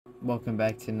Welcome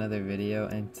back to another video,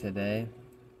 and today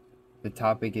the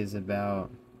topic is about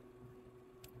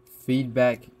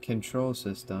feedback control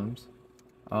systems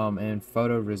and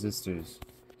photoresistors.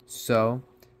 So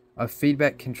a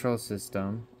feedback control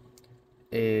system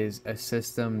is a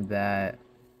system that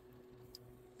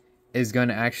is going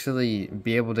to actually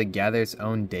be able to gather its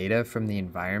own data from the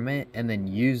environment and then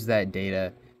use that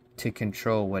data to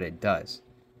control what it does.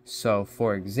 So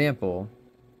for example,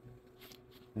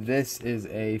 this is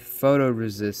a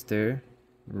photoresistor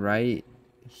right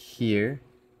here,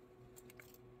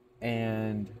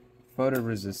 and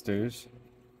photoresistors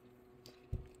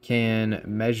can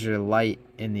measure light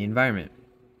in the environment.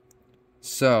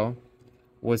 So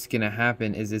what's going to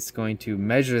happen is it's going to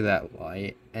measure that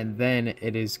light, and then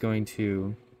it is going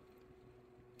to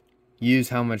use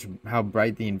how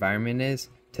bright the environment is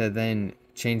to then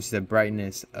change the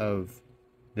brightness of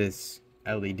this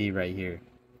LED right here.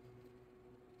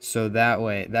 So that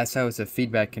way, that's how it's a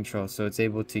feedback control. So it's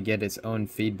able to get its own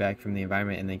feedback from the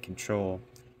environment and then control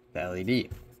the LED.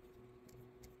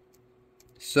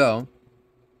 So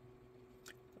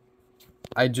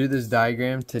I drew this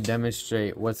diagram to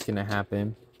demonstrate what's going to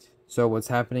happen. So what's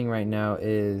happening right now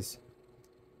is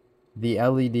the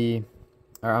LED,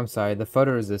 or I'm sorry, the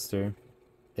photoresistor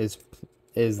is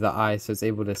the eye, so it's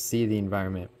able to see the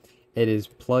environment. It is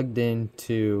plugged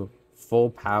into full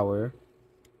power,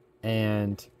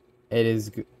 and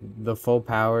the full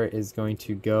power is going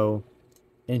to go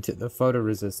into the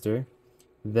photoresistor.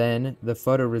 Then the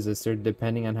photoresistor,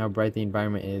 depending on how bright the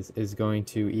environment is going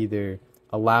to either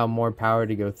allow more power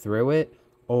to go through it,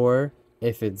 or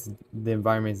if the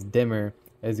environment's dimmer,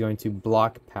 is going to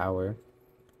block power.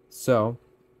 So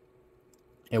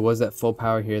it was at full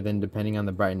power here, then depending on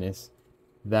the brightness,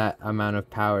 that amount of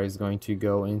power is going to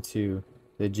go into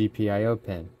the GPIO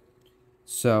pin.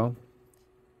 So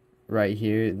right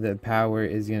here, the power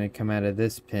is going to come out of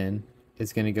this pin.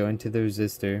 It's going to go into the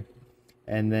resistor,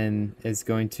 and then it's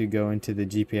going to go into the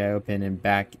GPIO pin and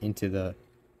back into the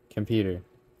computer.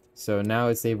 So now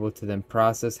it's able to then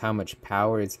process how much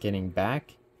power it's getting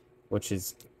back, which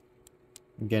is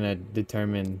going to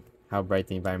determine how bright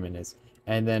the environment is.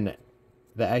 And then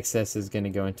the excess is going to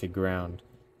go into ground,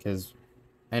 because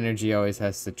energy always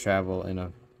has to travel in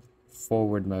a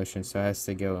forward motion, so it has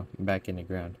to go back into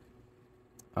ground.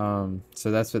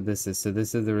 So that's what this is. So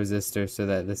this is the resistor, so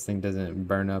that this thing doesn't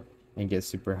burn up and get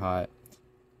super hot,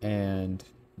 and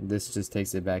this just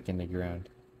takes it back into ground,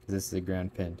 because this is a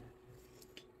ground pin.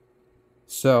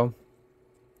 So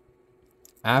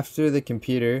after the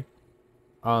computer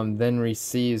then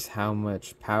receives how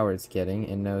much power it's getting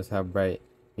and knows how bright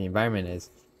the environment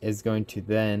is going to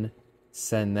then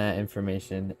send that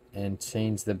information and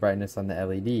change the brightness on the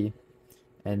LED,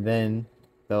 and then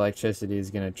the electricity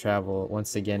is going to travel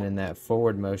once again in that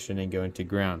forward motion and go into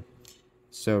ground.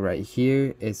 So right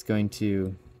here, it's going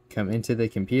to come into the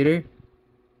computer,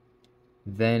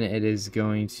 then it is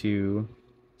going to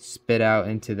spit out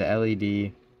into the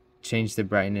LED, change the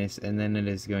brightness, and then it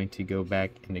is going to go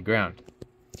back into ground.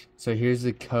 So here's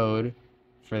the code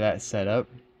for that setup.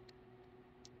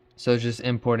 So just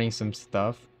importing some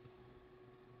stuff.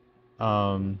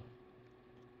 And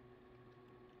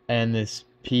this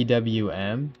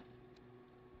PWM,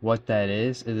 what that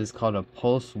is it's called a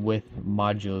pulse width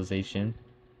modulation,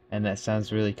 and that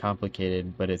sounds really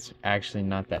complicated, but it's actually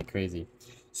not that crazy.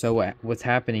 So what's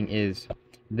happening is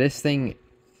this thing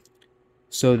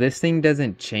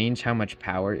doesn't change how much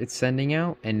power it's sending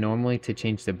out, and normally to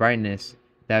change the brightness,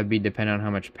 that would be dependent on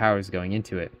how much power is going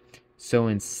into it. So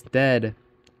instead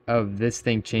of this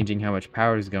thing changing how much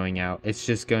power is going out, it's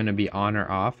just going to be on or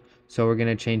off. So we're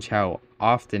going to change how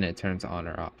often it turns on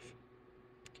or off.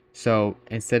 So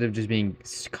instead of just being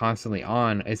constantly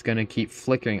on, it's going to keep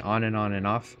flickering on and on and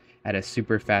off at a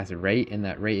super fast rate, and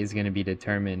that rate is going to be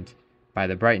determined by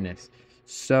the brightness.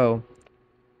 So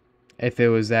if it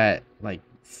was at like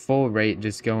full rate,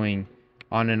 just going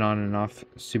on and off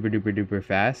super duper duper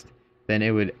fast, then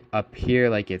it would appear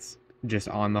like it's just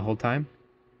on the whole time.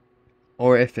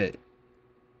 Or if it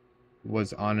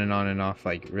was on and off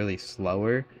like really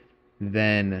slower,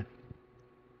 then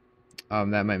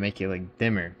that might make it like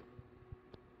dimmer.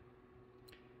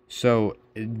 So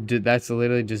that's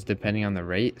literally just depending on the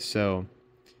rate. So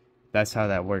that's how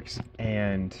that works.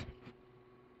 And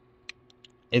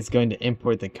it's going to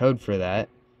import the code for that.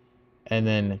 And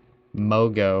then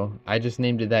MOGO, I just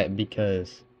named it that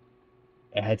because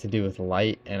it had to do with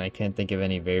light, and I can't think of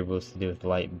any variables to do with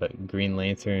light, but Green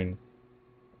Lantern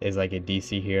is like a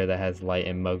DC hero that has light,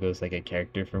 and MOGO is like a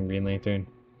character from Green Lantern.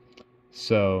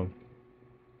 So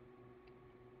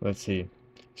let's see.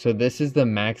 So this is the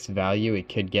max value it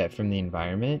could get from the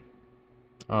environment.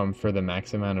 for the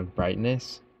max amount of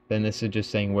brightness, then this is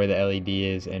just saying where the LED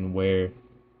is and where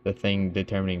the thing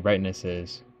determining brightness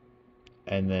is,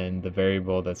 and then the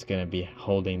variable that's going to be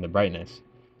holding the brightness.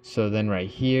 So then right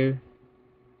here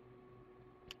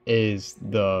is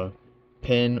the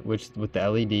pin which with the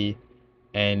LED,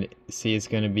 and see it's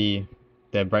going to be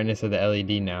the brightness of the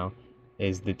LED now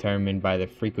is determined by the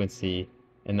frequency,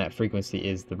 and that frequency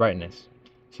is the brightness.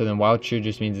 So then while true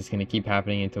just means it's going to keep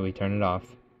happening until we turn it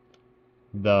off.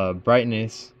 The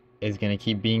brightness is going to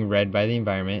keep being read by the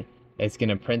environment. It's going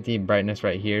to print the brightness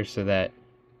right here so that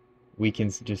we can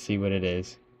just see what it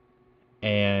is,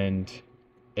 and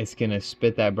it's going to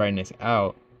spit that brightness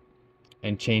out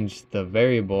and change the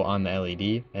variable on the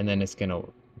LED, and then it's going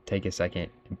to take a second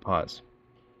and pause.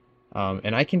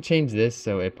 And I can change this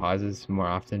so it pauses more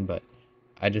often, but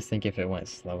I just think if it went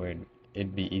slower,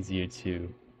 it'd be easier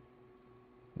to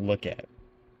look at.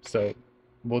 So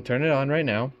we'll turn it on right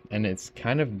now, and it's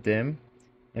kind of dim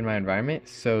in my environment,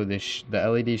 so the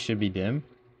LED should be dim.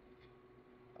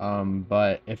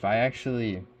 But if I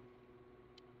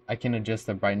can adjust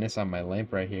the brightness on my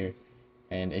lamp right here,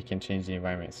 and it can change the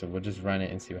environment. So we'll just run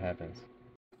it and see what happens.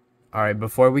 All right,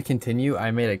 before we continue, I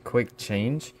made a quick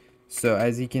change. So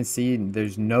as you can see,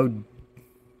 there's no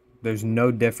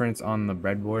difference on the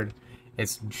breadboard.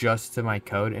 It's just to my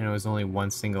code, and it was only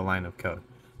one single line of code.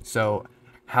 So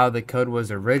how the code was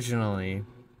originally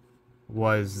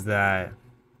was that,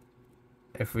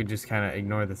 if we just kind of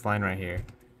ignore this line right here,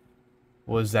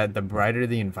 was that the brighter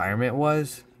the environment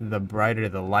was, the brighter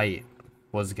the light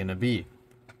was going to be.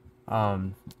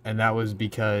 And that was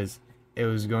because it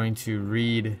was going to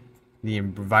read the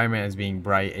environment as being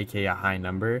bright, aka a high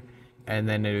number, and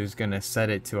then it was going to set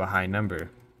it to a high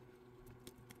number.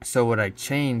 So what I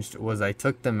changed was I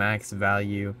took the max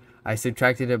value, I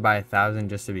subtracted it by 1,000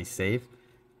 just to be safe,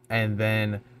 and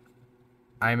then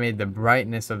I made the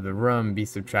brightness of the room be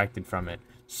subtracted from it.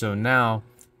 So now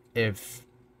if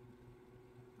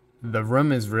the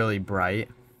room is really bright,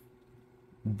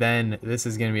 then this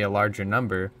is going to be a larger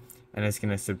number, and it's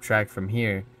going to subtract from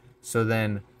here. So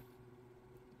then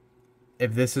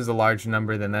if this is a large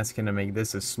number, then that's going to make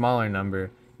this a smaller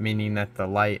number, meaning that the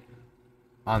light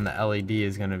on the LED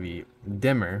is going to be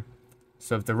dimmer.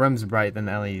 So if the room's bright, then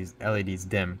the LED's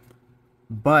dim.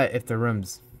 But if the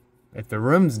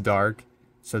room's dark,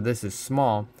 so this is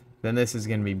small, then this is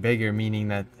going to be bigger, meaning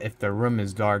that if the room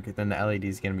is dark, then the LED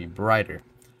is going to be brighter.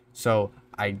 So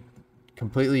I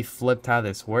completely flipped how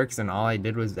this works, and all I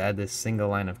did was add this single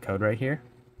line of code right here.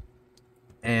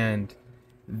 And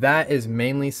that is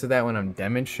mainly so that when I'm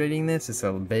demonstrating this, it's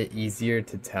a bit easier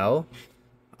to tell.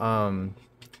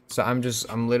 So I'm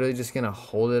literally just gonna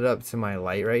hold it up to my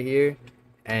light right here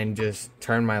and just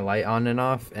turn my light on and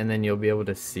off, and then you'll be able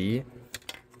to see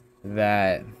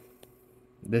that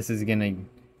this is gonna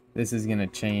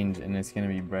change, and it's gonna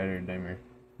be brighter or dimmer.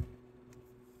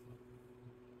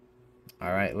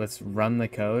 All right, let's run the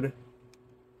code.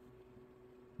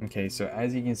 Okay, so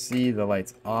as you can see, the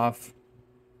light's off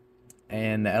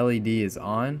and the LED is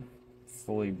on,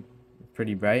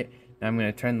 pretty bright. Now I'm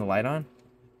gonna turn the light on.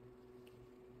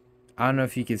 I don't know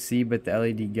if you can see, but the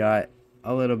LED got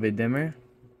a little bit dimmer.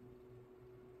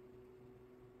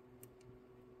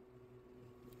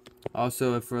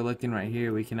 Also, if we're looking right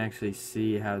here, we can actually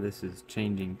see how this is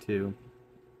changing too.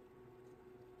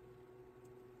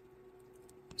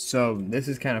 So this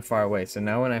is kind of far away. So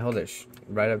now when I hold it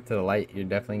right up to the light, you're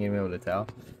definitely gonna be able to tell.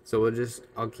 So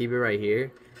I'll keep it right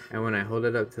here, and when I hold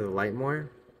it up to the light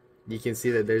more, you can see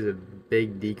that there's a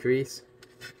big decrease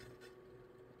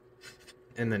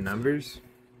in the numbers.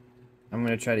 I'm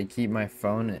gonna try to keep my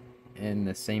phone in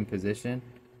the same position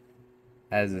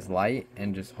as this light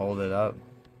and just hold it up.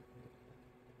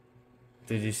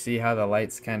 Did you see how the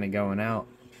light's kind of going out?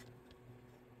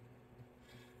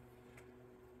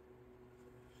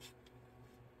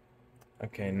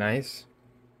 Okay, nice.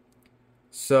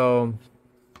 So,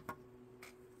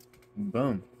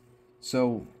 boom.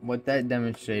 So what that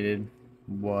demonstrated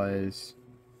was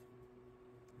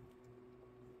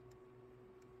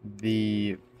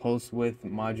the pulse width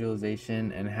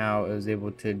modularization and how it was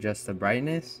able to adjust the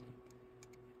brightness.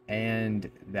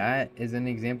 And that is an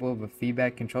example of a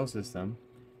feedback control system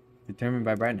determined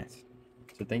by brightness.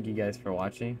 So thank you guys for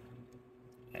watching,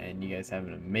 and you guys have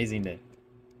an amazing day.